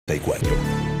94,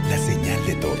 la señal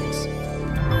de todos.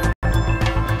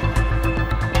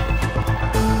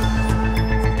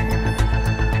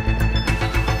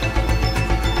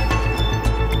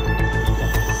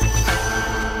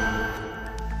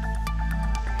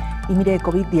 Y mire,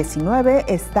 COVID-19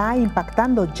 está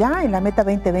impactando ya en la meta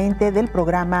 2020 del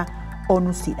programa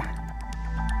ONUSIDA.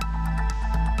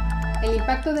 El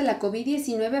impacto de la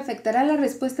COVID-19 afectará la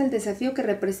respuesta al desafío que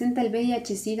representa el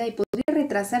VIH-Sida y podría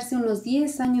retrasarse unos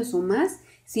 10 años o más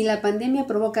si la pandemia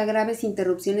provoca graves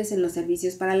interrupciones en los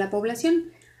servicios para la población.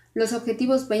 Los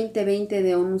objetivos 2020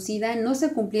 de ONUSIDA no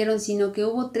se cumplieron, sino que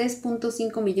hubo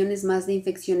 3.5 millones más de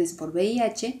infecciones por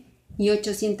VIH y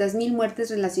 800,000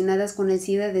 muertes relacionadas con el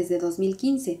SIDA desde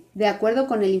 2015, de acuerdo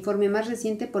con el informe más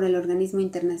reciente por el organismo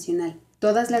internacional.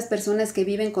 Todas las personas que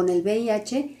viven con el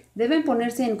VIH deben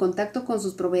ponerse en contacto con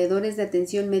sus proveedores de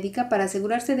atención médica para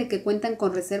asegurarse de que cuentan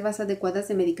con reservas adecuadas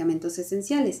de medicamentos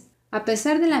esenciales. A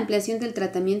pesar de la ampliación del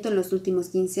tratamiento en los últimos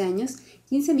 15 años,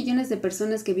 15 millones de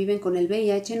personas que viven con el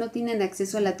VIH no tienen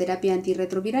acceso a la terapia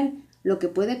antirretroviral, lo que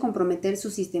puede comprometer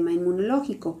su sistema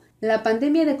inmunológico. La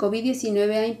pandemia de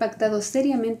COVID-19 ha impactado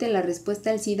seriamente la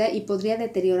respuesta al SIDA y podría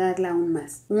deteriorarla aún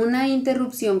más. Una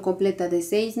interrupción completa de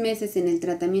 6 meses en el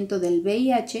tratamiento del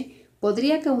VIH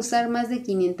podría causar más de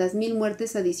 500,000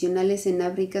 muertes adicionales en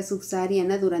África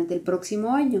subsahariana durante el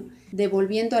próximo año,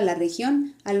 devolviendo a la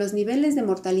región a los niveles de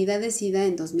mortalidad de SIDA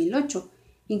en 2008.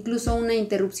 Incluso una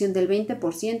interrupción del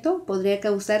 20% podría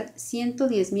causar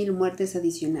 110,000 muertes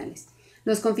adicionales.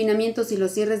 Los confinamientos y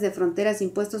los cierres de fronteras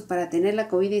impuestos para tener la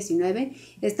COVID-19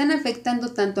 están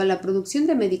afectando tanto a la producción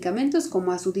de medicamentos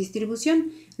como a su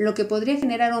distribución, lo que podría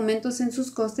generar aumentos en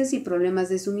sus costes y problemas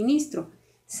de suministro.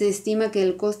 Se estima que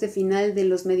el coste final de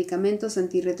los medicamentos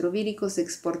antirretrovíricos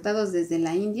exportados desde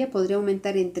la India podría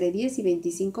aumentar entre 10 y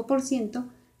 25%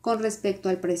 con respecto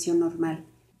al precio normal,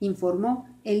 informó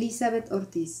Elizabeth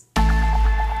Ortiz.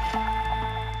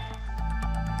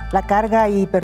 La carga y